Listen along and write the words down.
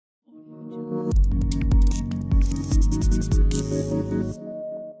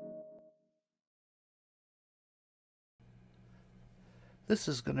This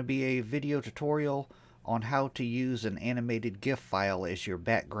is going to be a video tutorial on how to use an animated GIF file as your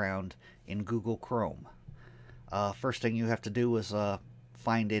background in Google Chrome. First thing you have to do is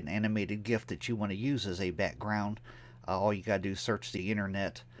find an animated GIF that you want to use as a background. All you got to do is search the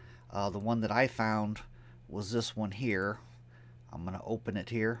internet. The one that I found was this one here. I'm going to open it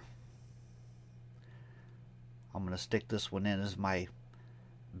here. I'm going to stick this one in as my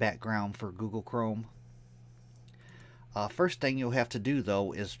background for Google Chrome. First thing you'll have to do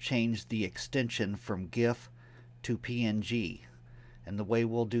though is change the extension from GIF to PNG, and the way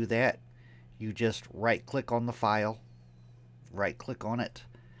we'll do that, you just right click on the file, right click on it,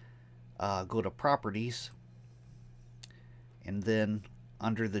 go to properties, and then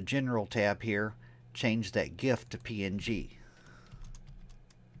under the general tab here change that GIF to PNG.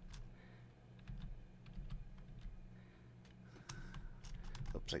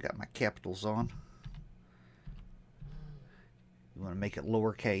 Oops, I got my capitals on. You want to make it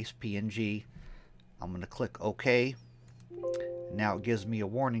lowercase, PNG. I'm going to click OK. Now it gives me a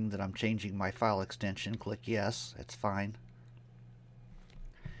warning that I'm changing my file extension. Click yes, that's fine.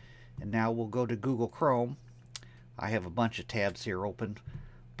 And now we'll go to Google Chrome. I have a bunch of tabs here open,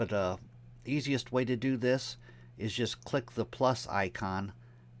 but the easiest way to do this is just click the plus icon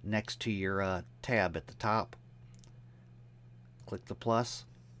next to your tab at the top. Click the plus.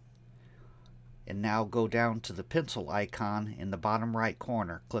 And now go down to the pencil icon in the bottom right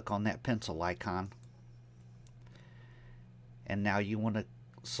corner. Click on that pencil icon. And now you want to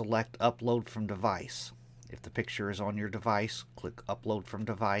select upload from device. If the picture is on your device, click upload from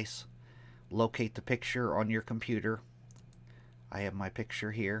device. Locate the picture on your computer. I have my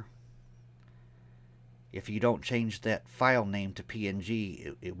picture here. If you don't change that file name to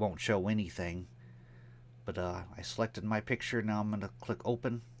PNG, it won't show anything. But I selected my picture. Now I'm going to click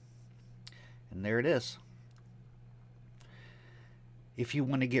open. And there it is. If you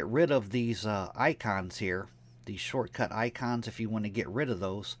want to get rid of these icons here, these shortcut icons, if you want to get rid of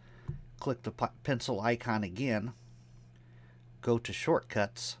those, click the pencil icon again, go to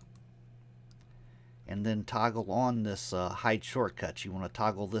shortcuts, and then toggle on this hide shortcuts. You want to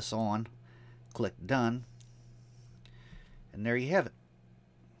toggle this on, click done, and there you have it.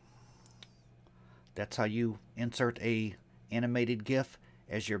 That's how you insert a animated GIF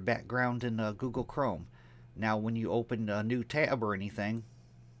as your background in Google Chrome. Now when you open a new tab or anything,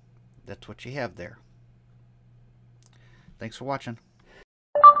 that's what you have there. Thanks for watching.